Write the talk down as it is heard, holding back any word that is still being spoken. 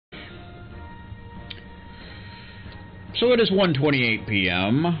So it is 1:28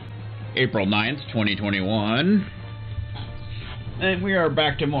 p.m., April 9th, 2021. And we are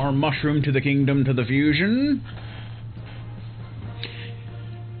back to more Mushroom to the Kingdom to the Fusion.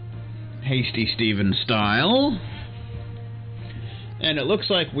 Hasty Steven style. And it looks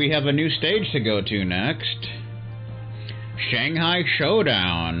like we have a new stage to go to next. Shanghai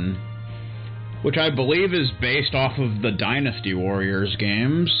Showdown. Which I believe is based off of the Dynasty Warriors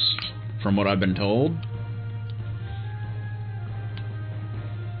games, from what I've been told.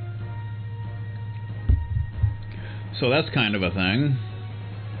 So that's kind of a thing.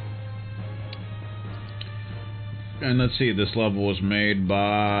 And let's see, this level was made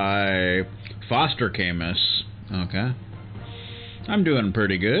by Foster Camus. Okay. I'm doing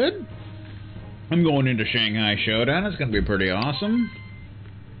pretty good. I'm going into Shanghai Showdown. It's going to be pretty awesome.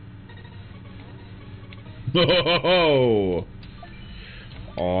 Oh,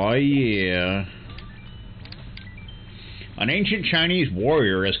 oh yeah. An ancient Chinese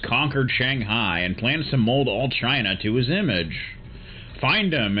warrior has conquered Shanghai and plans to mold all China to his image.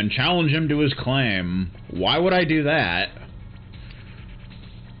 Find him and challenge him to his claim. Why would I do that?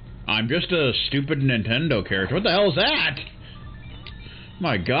 I'm just a stupid Nintendo character. What the hell is that?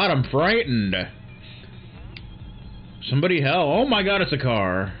 My god, I'm frightened. Somebody help. Oh my god, it's a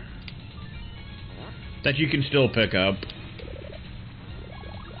car. That you can still pick up.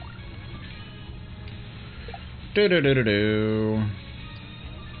 Do-do-do-do-do.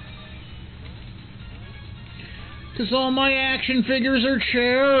 'Cause all my action figures are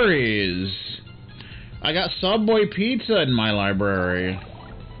cherries. I got Subway pizza in my library.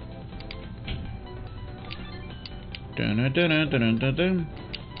 Dun-dun-dun-dun-dun-dun.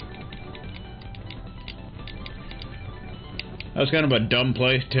 That was kind of a dumb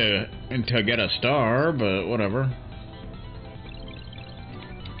place to get a star, but whatever.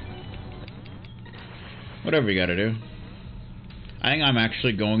 Whatever you gotta do. I think I'm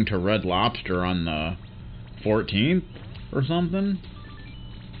actually going to Red Lobster on the 14th or something.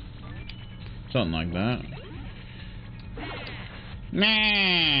 Something like that.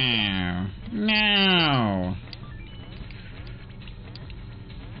 No! No!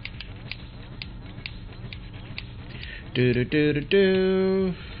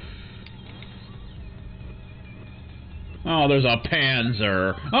 Do-do-do-do-do. Oh, there's a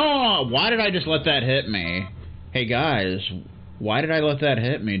Panzer. Oh, why did I just let that hit me? Hey, guys, why did I let that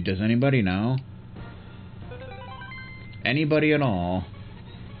hit me? Does anybody know? Anybody at all?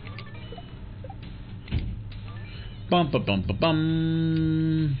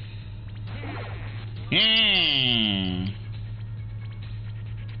 Bum-ba-bum-ba-bum. Yeah.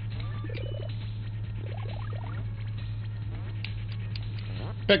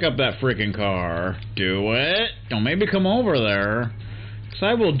 Pick up that freaking car. Do it. Don't make me come over there. 'Cause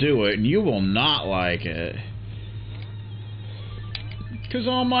I will do it, and you will not like it. 'Cause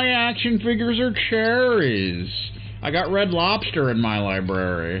all my action figures are cherries. I got Red Lobster in my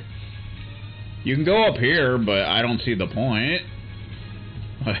library. You can go up here, but I don't see the point.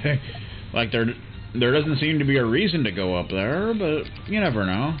 Like, there doesn't seem to be a reason to go up there, but you never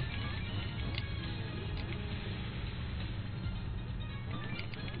know.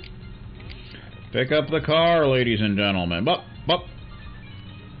 Pick up the car, ladies and gentlemen. Bup, bup.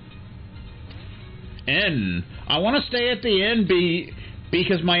 N. I want to stay at the end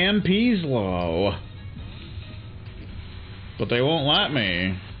because my MP's low. But they won't let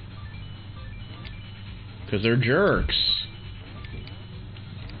me. Because they're jerks.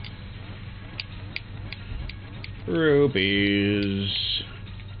 Rupees.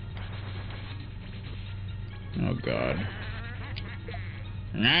 Oh, God.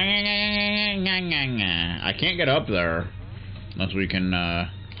 I can't get up there unless we can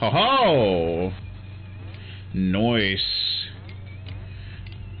ho-ho! Nice.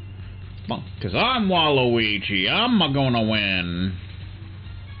 'Cause I'm Waluigi, I'm gonna win.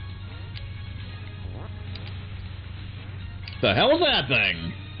 The hell is that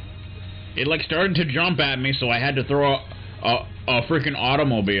thing? It like started to jump at me, so I had to throw a freaking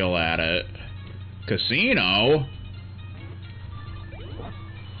automobile at it. Casino?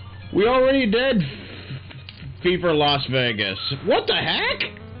 We already did FIFA Las Vegas. What the heck?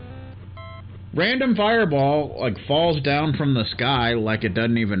 Random fireball, like, falls down from the sky like it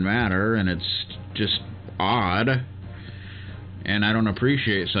doesn't even matter, and it's just odd. And I don't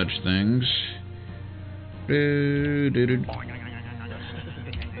appreciate such things.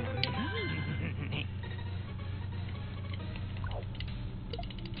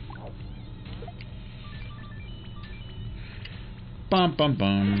 Bum bum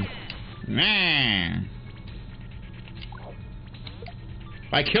bum. Nah.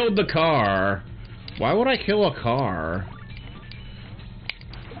 I killed the car. Why would I kill a car?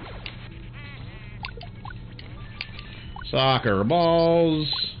 Soccer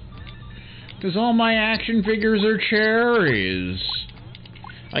balls. Because all my action figures are cherries.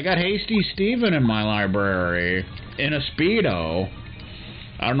 I got Hasty Steven in my library. In a Speedo.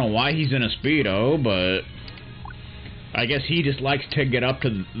 I don't know why he's in a Speedo, but I guess he just likes to get up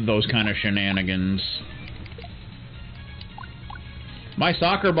to those kind of shenanigans. My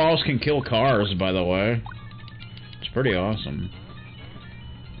soccer balls can kill cars, by the way. It's pretty awesome.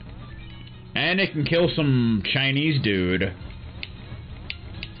 And it can kill some Chinese dude.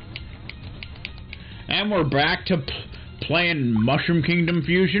 And we're back to playing Mushroom Kingdom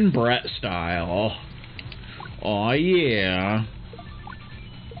Fusion Brett style. Aw, yeah.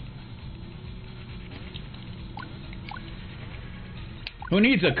 Who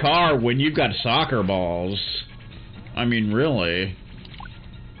needs a car when you've got soccer balls? I mean, really.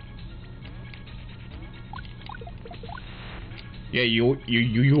 Yeah, you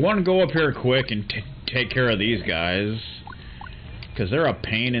want to go up here quick and take care of these guys. Because they're a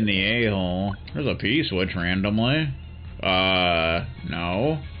pain in the a-hole. There's a P-switch randomly.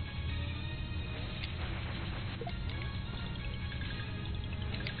 No.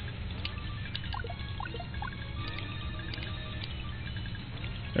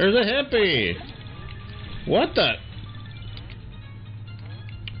 There's a hippie! What the?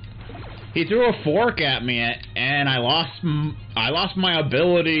 He threw a fork at me, and I lost my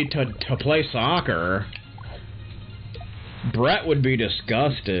ability to play soccer. Brett would be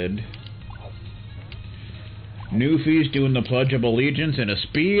disgusted. Newfie's doing the Pledge of Allegiance in a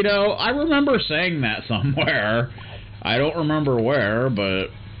Speedo. I remember saying that somewhere. I don't remember where, but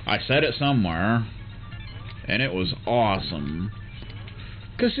I said it somewhere. And it was awesome.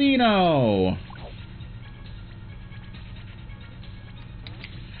 Casino!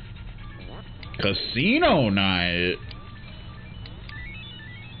 Casino night!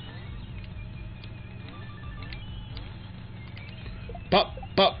 Pop,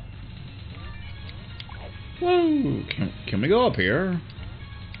 pop! Whoa! Can we go up here?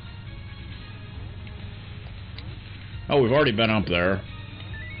 Oh, we've already been up there.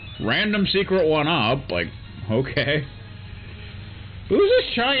 Random secret one up, like, okay. Who's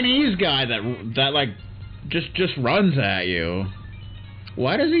this Chinese guy that like just runs at you?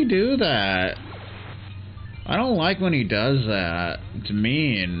 Why does he do that? I don't like when he does that. It's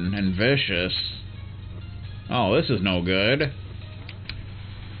mean and vicious. Oh, this is no good.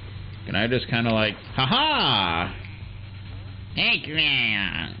 Can I just kind of like, haha! Hey,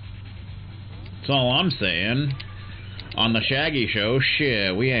 man! That's all I'm saying. On the Shaggy Show,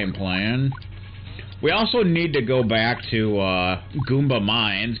 shit, we ain't playing. We also need to go back to Goomba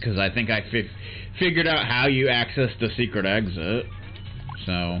Mines, because I think I figured out how you access the secret exit.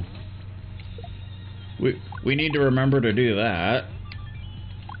 So, we need to remember to do that.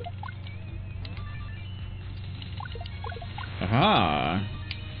 Aha!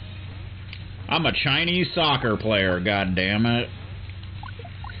 I'm a Chinese soccer player, goddammit.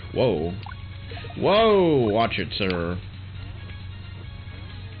 Whoa. Whoa! Watch it, sir.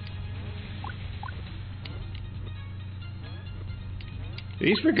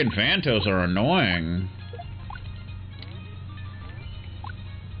 These freaking Phantos are annoying.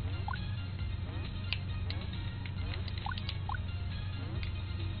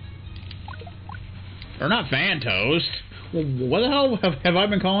 They're not Phantos. What the hell have I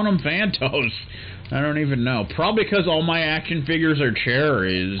been calling them Phantos? I don't even know. Probably because all my action figures are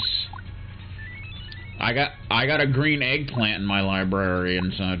cherries. I got a green eggplant in my library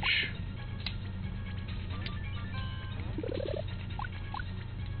and such.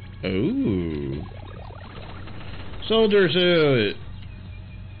 Ooh. Soldier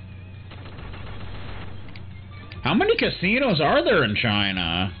How many casinos are there in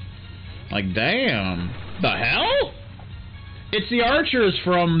China? Like, damn. The hell? It's the archers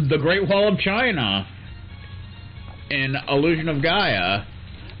from the Great Wall of China in Illusion of Gaia.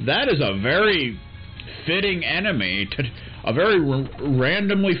 That is a very fitting enemy, a very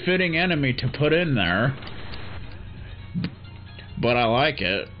randomly fitting enemy to put in there. But I like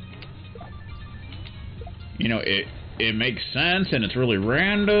it. You know, it makes sense, and it's really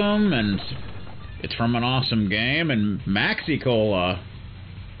random, and it's from an awesome game, and Maxi Cola.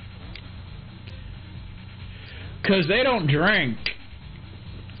 Because they don't drink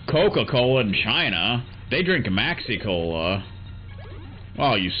Coca-Cola in China. They drink Maxi Cola.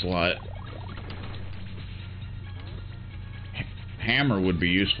 Oh, you slut. Hammer would be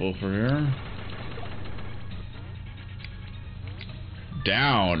useful for her.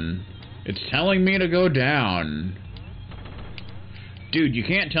 Down. It's telling me to go down. Dude, you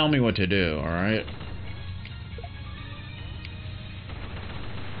can't tell me what to do, alright?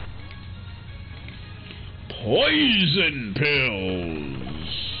 Poison pills.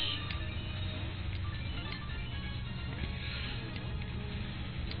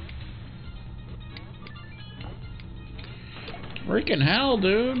 Freaking hell,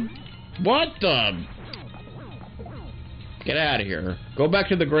 dude. What the? Get out of here. Go back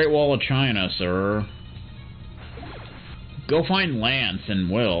to the Great Wall of China, sir. Go find Lance and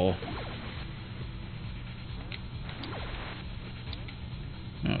Will.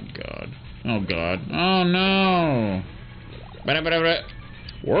 Oh, God. Oh, God. Oh, no.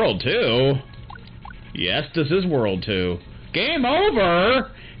 World 2? Yes, this is World 2. Game over?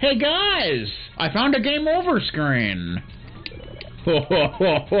 Hey, guys! I found a game over screen.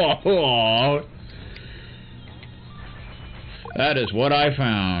 That is what I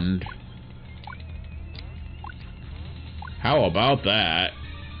found. How about that?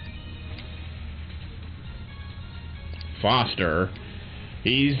 Foster.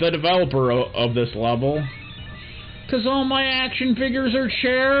 He's the developer of this level. 'Cause all my action figures are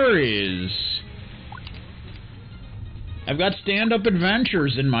cherries. I've got stand-up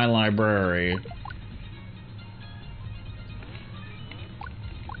adventures in my library.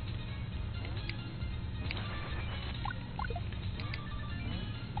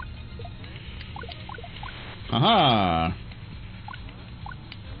 Haha.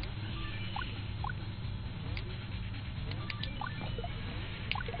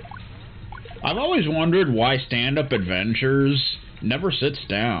 I've always wondered why stand-up adventures never sits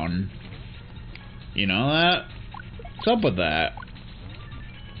down. You know that? What's up with that?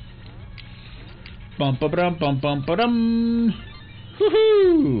 Bum ba dum bum bum ba dum.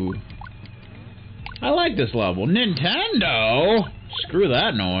 Woohoo! I like this level. Nintendo? Screw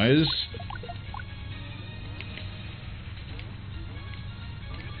that noise.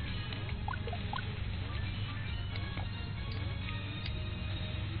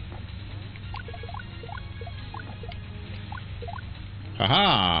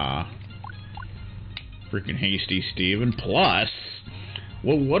 Haha! Freaking hasty Steven. Plus?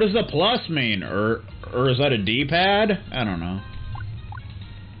 Well, what does the plus mean? Or is that a D-pad? I don't know.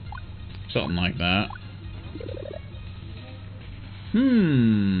 Something like that.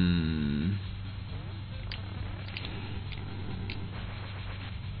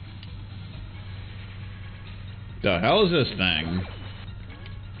 The hell is this thing?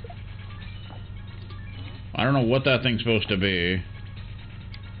 I don't know what that thing's supposed to be.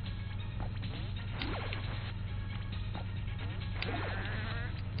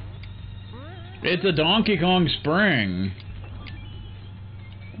 It's a Donkey Kong Spring.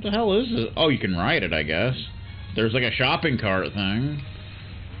 What the hell is it? Oh, you can ride it, I guess. There's like a shopping cart thing.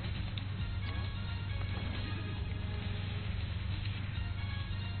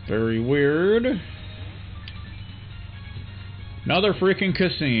 Very weird. Another freaking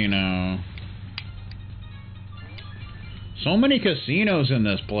casino. So many casinos in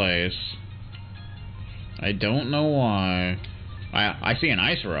this place. I don't know why. I see an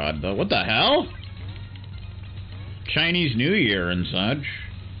ice rod, though. What the hell? Chinese New Year and such.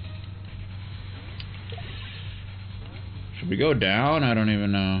 Should we go down? I don't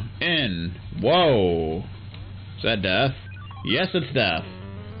even know. In. Whoa. Is that death? Yes, it's death.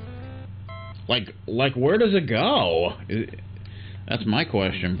 Like where does it go? That's my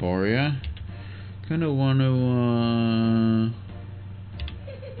question for you. Kinda wanna,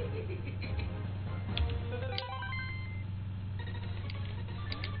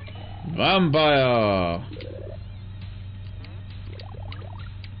 Vampire!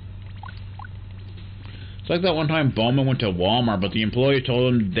 It's like that one time Bowman went to Walmart, but the employee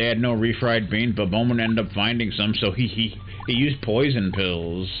told him they had no refried beans, but Bowman ended up finding some, so he used poison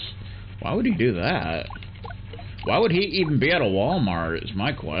pills. Why would he do that? Why would he even be at a Walmart, is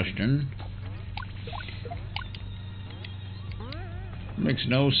my question. Makes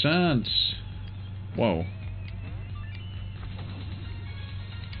no sense. Whoa.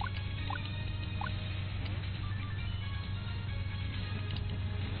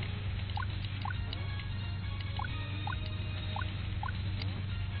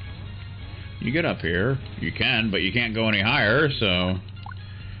 You get up here. You can, but you can't go any higher, so...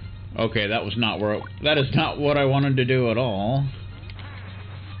 Okay, that was not where... That is not what I wanted to do at all.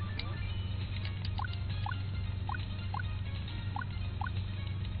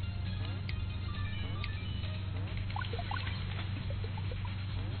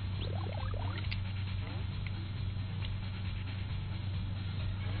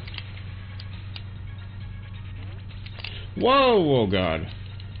 Whoa, oh God.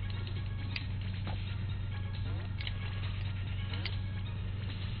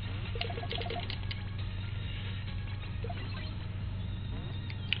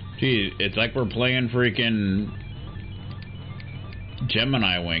 Gee, it's like we're playing freaking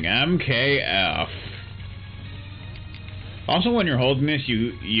Gemini Wing. MKF. Also, when you're holding this,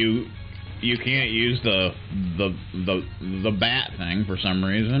 you can't use the bat thing for some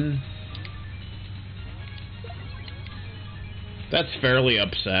reason. That's fairly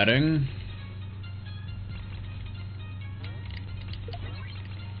upsetting.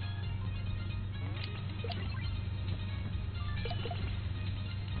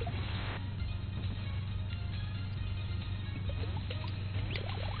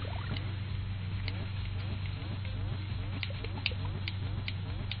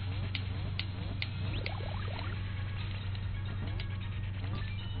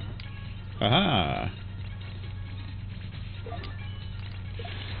 Aha.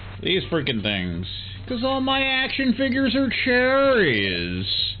 These freaking things. Because all my action figures are cherries.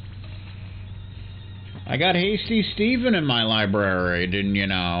 I got Hasty Steven in my library, didn't you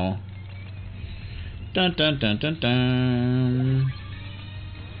know? Dun dun dun dun dun.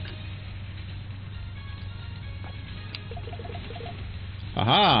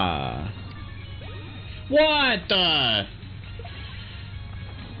 Aha. What the?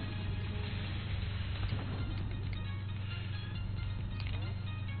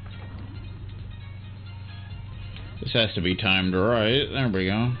 This has to be timed right. There we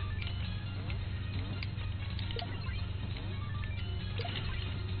go.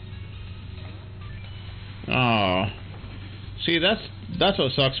 Oh. See, that's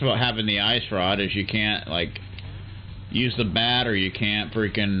what sucks about having the ice rod, is you can't, like, use the bat, or you can't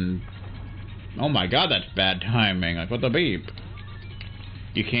freaking... Oh my god, that's bad timing. Like, what the beep?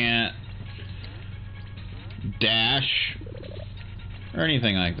 You can't dash or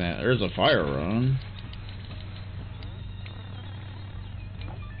anything like that. There's a fire run.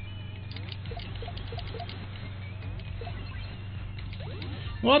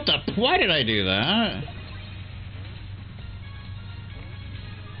 What the? Why did I do that?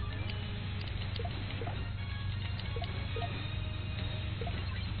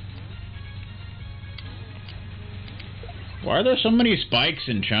 Why are there so many spikes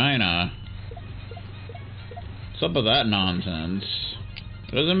in China? What's up with that nonsense?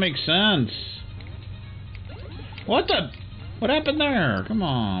 It doesn't make sense. What the? What happened there? Come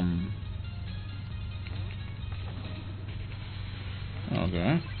on.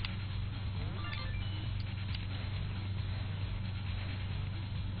 Okay.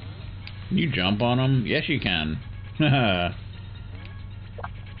 Can you jump on them? Yes, you can.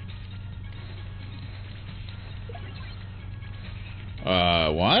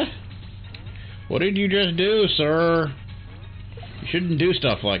 What? What did you just do, sir? You shouldn't do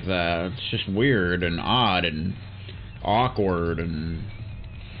stuff like that. It's just weird and odd and awkward and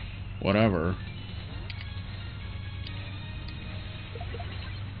whatever.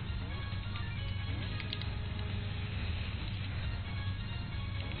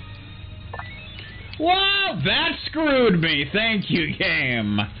 Whoa! That screwed me! Thank you,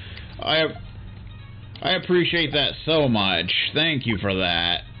 game! I appreciate that so much. Thank you for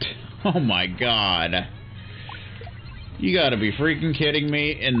that. Oh my god. You gotta be freaking kidding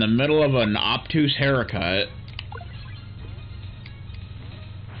me, in the middle of an obtuse haircut.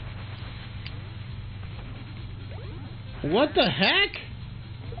 What the heck?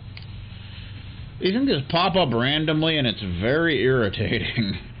 These things just pop up randomly and it's very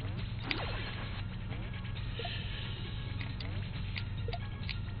irritating.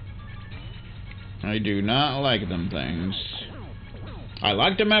 I do not like them things. I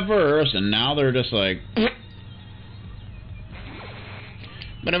liked them at first, and now they're just like... I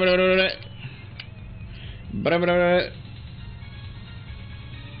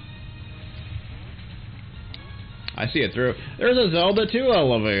see it through. There's a Zelda 2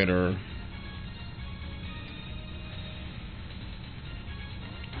 elevator.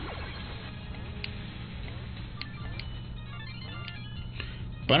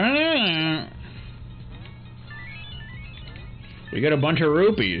 We got a bunch of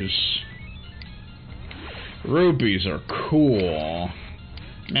rupees. Rupees are cool.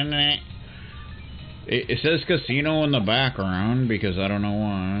 It says casino in the background because I don't know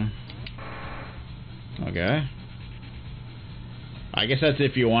why. Okay. I guess that's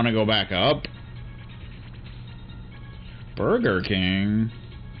if you want to go back up. Burger King?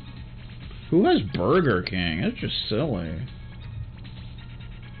 Who has Burger King? That's just silly.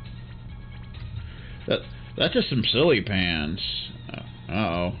 That's just some silly pants.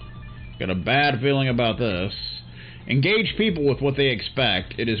 Uh-oh. Got a bad feeling about this. Engage people with what they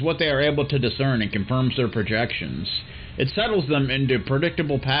expect. It is what they are able to discern and confirms their projections. It settles them into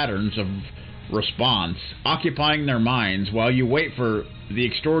predictable patterns of response, occupying their minds while you wait for the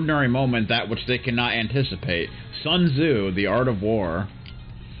extraordinary moment that which they cannot anticipate. Sun Tzu, The Art of War.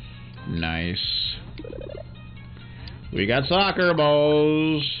 Nice. We got soccer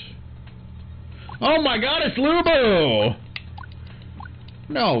balls. Oh my god, it's Lubu!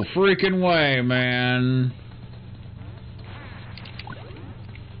 No freaking way, man.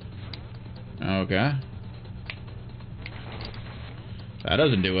 Okay. That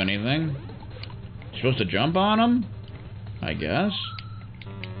doesn't do anything. Supposed to jump on him? I guess.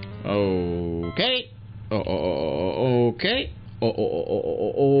 Okay. Okay.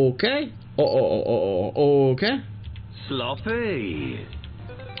 Okay. Okay. Sloppy.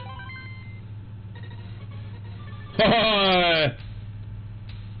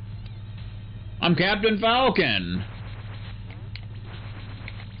 I'm Captain Falcon.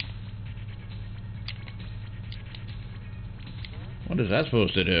 What is that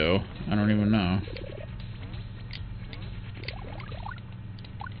supposed to do? I don't even know.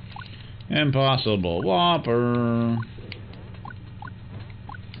 Impossible Whopper.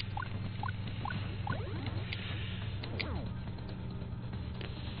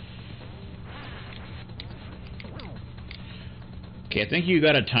 Okay, I think you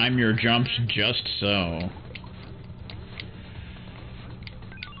gotta time your jumps just so.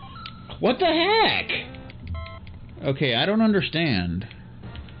 What the heck? Okay, I don't understand.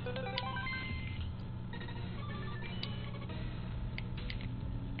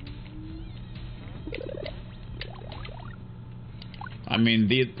 I mean,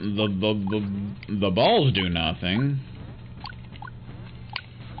 the balls do nothing.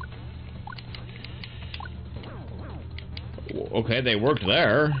 Okay, they worked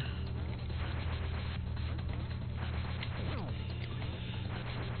there.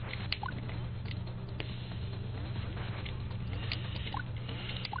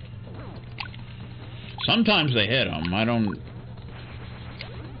 Sometimes they hit them. I don't...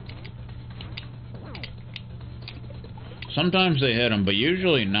 Sometimes they hit them, but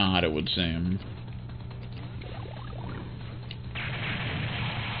usually not, it would seem.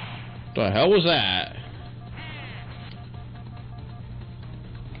 The hell was that?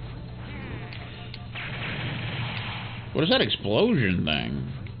 What is that explosion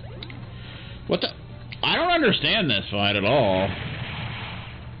thing? What the... I don't understand this fight at all.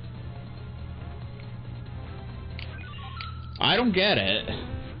 I don't get it.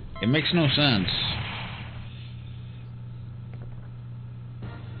 It makes no sense.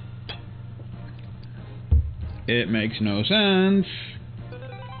 It makes no sense.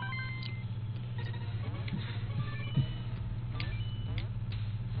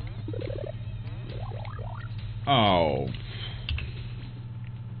 Oh.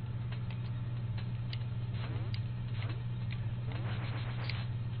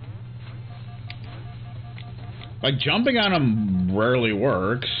 Like, jumping on him rarely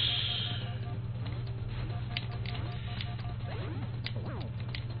works.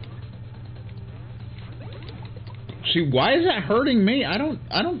 See, why is that hurting me? I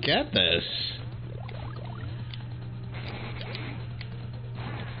don't get this.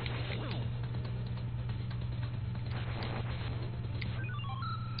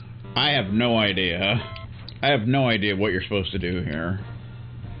 I have no idea. I have no idea what you're supposed to do here.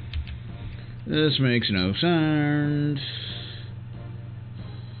 This makes no sense.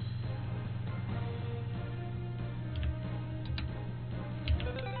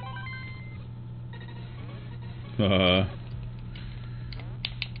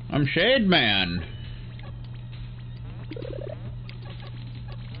 I'm Shade Man.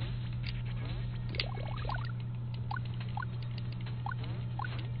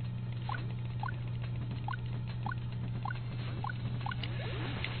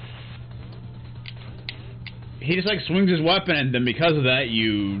 He just like swings his weapon, and then because of that,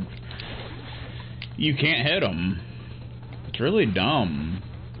 you can't hit him. It's really dumb.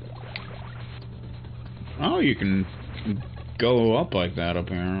 Oh, you can go up like that,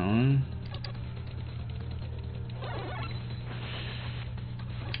 apparently.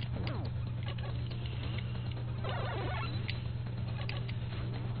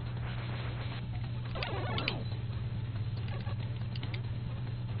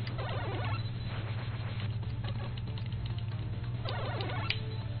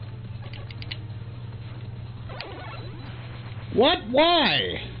 What?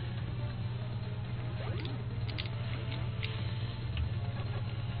 Why?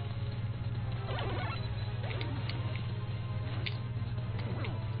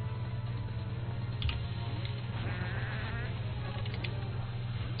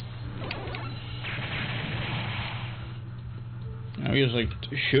 Now he's like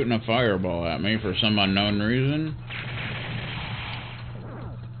shooting a fireball at me for some unknown reason.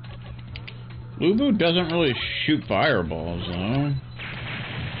 Lubu doesn't really shoot fireballs, though.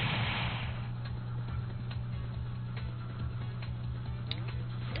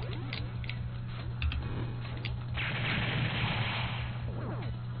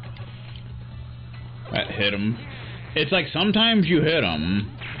 That hit him. It's like sometimes you hit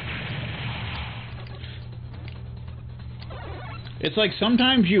him. It's like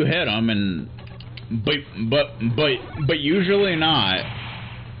sometimes you hit him and but usually not.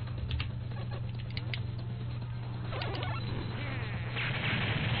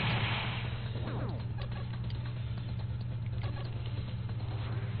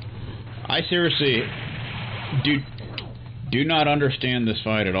 I seriously do not understand this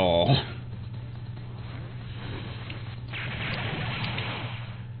fight at all.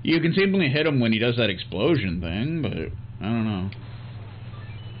 You can simply hit him when he does that explosion thing, but I don't know.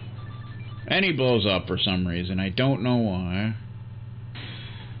 And he blows up for some reason. I don't know why.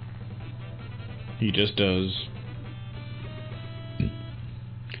 He just does.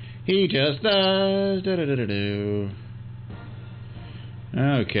 He just does. Da-da-da-da-do.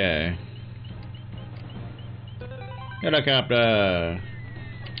 Okay. Helicopter.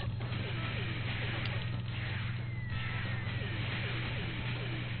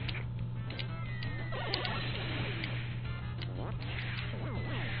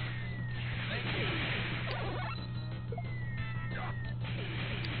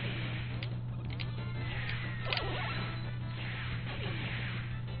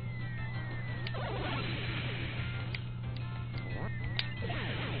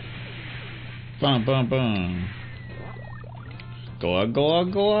 Bum bum bum. Glug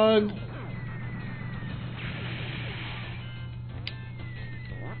glug glug.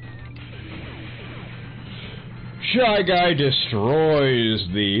 Shy Guy destroys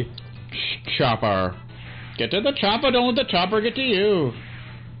the chopper. Get to the chopper, don't let the chopper get to you.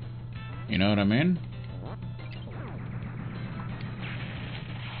 You know what I mean?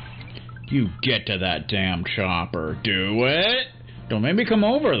 You get to that damn chopper. Do it. Don't make me come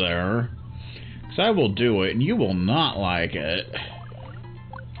over there. Because I will do it, and you will not like it.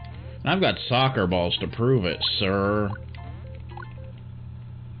 And I've got soccer balls to prove it, sir.